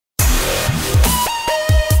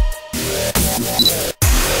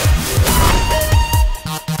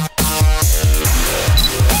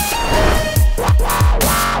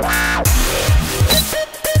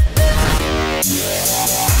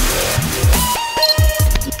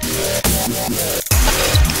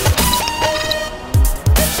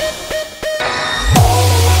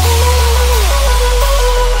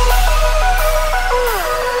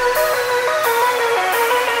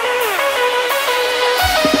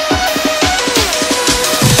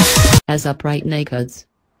as upright nakeds.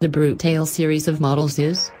 The Brutale series of models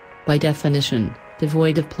is, by definition,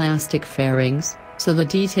 devoid of plastic fairings, so the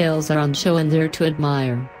details are on show and there to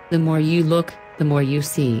admire. The more you look, the more you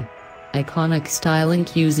see. Iconic styling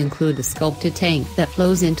cues include the sculpted tank that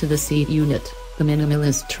flows into the seat unit, the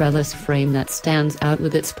minimalist trellis frame that stands out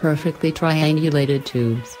with its perfectly triangulated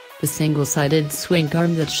tubes, the single-sided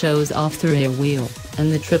swingarm that shows off the rear wheel,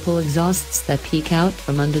 and the triple exhausts that peek out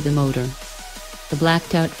from under the motor. The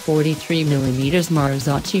blacked-out 43mm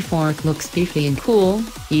Marzocchi fork looks beefy and cool,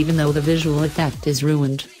 even though the visual effect is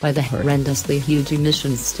ruined by the horrendously huge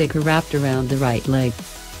emissions sticker wrapped around the right leg.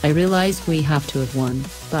 I realize we have to have one,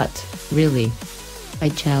 but, really, I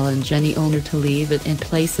challenge any owner to leave it in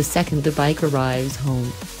place the second the bike arrives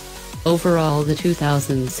home. Overall, the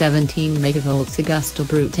 2017 MV Agusta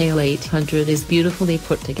Brutale 800 is beautifully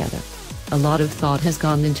put together. A lot of thought has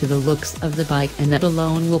gone into the looks of the bike, and that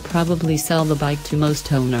alone will probably sell the bike to most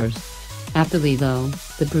owners. Aptly though,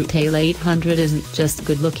 the Brutale 800 isn't just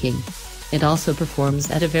good looking. It also performs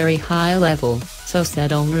at a very high level, so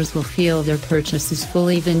said owners will feel their purchase is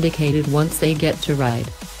fully vindicated once they get to ride.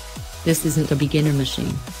 This isn't a beginner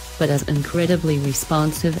machine, but as incredibly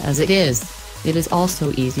responsive as it is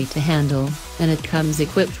also easy to handle, and it comes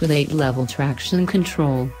equipped with 8-level traction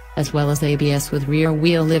control, as well as ABS with rear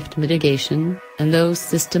wheel lift mitigation, and those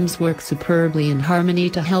systems work superbly in harmony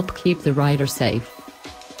to help keep the rider safe.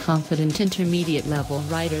 Confident intermediate level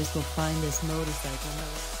riders will find this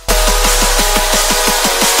motorcycle